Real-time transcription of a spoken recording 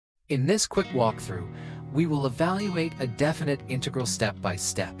In this quick walkthrough, we will evaluate a definite integral step by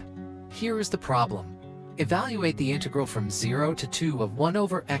step. Here is the problem. Evaluate the integral from 0 to 2 of 1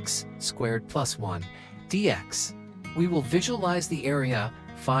 over x squared plus 1 dx. We will visualize the area,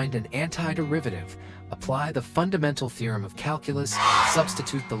 find an antiderivative, apply the fundamental theorem of calculus,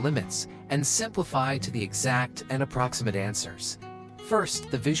 substitute the limits, and simplify to the exact and approximate answers.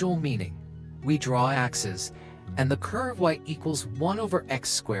 First, the visual meaning. We draw axes, and the curve y equals 1 over x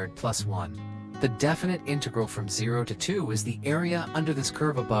squared plus 1. The definite integral from 0 to 2 is the area under this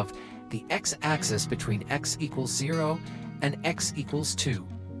curve above the x-axis between x equals 0 and x equals 2.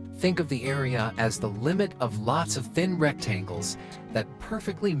 Think of the area as the limit of lots of thin rectangles that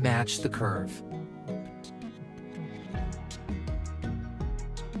perfectly match the curve.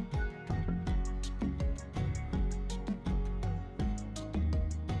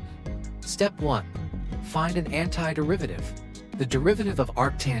 Step 1. Find an antiderivative. The derivative of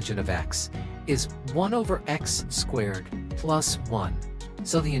arctangent of x is 1 over x squared plus 1.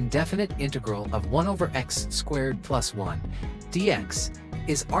 So the indefinite integral of 1 over x squared plus 1 dx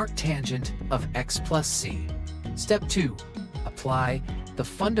is arctangent of x plus c. Step 2. Apply the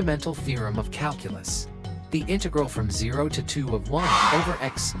fundamental theorem of calculus. The integral from 0 to 2 of 1 over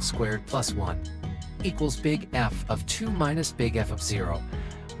x squared plus 1 equals big F of 2 minus big F of 0,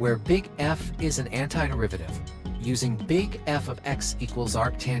 where big F is an antiderivative. Using big F of x equals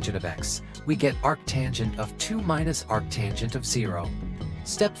arctangent of x, we get arctangent of 2 minus arctangent of 0.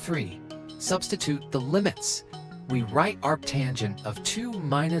 Step 3. Substitute the limits. We write arctangent of 2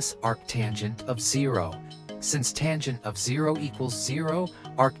 minus arctangent of 0. Since tangent of 0 equals 0,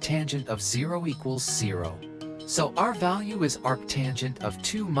 arctangent of 0 equals 0. So our value is arctangent of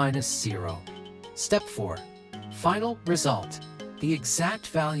 2 minus 0. Step 4. Final result. The exact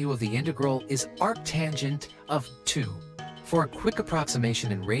value of the integral is arctangent of 2. For a quick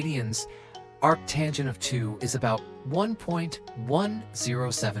approximation in radians, arctangent of 2 is about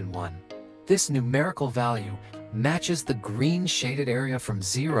 1.1071. This numerical value matches the green shaded area from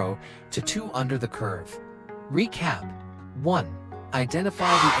 0 to 2 under the curve. Recap. 1.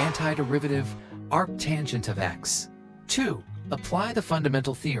 Identify the antiderivative arctangent of x. 2. Apply the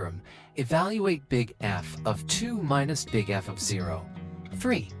fundamental theorem. Evaluate big F of 2 minus big F of 0.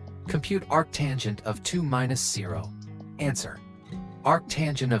 3. Compute arctangent of 2 minus 0. Answer.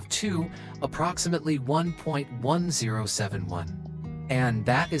 Arctangent of 2, approximately 1.1071. And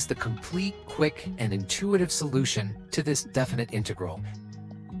that is the complete, quick, and intuitive solution to this definite integral.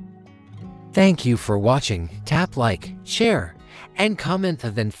 Thank you for watching. Tap like, share, and comment,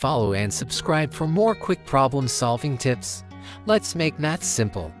 then follow and subscribe for more quick problem-solving tips. Let's make math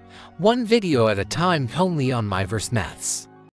simple. One video at a time only on Myverse Maths.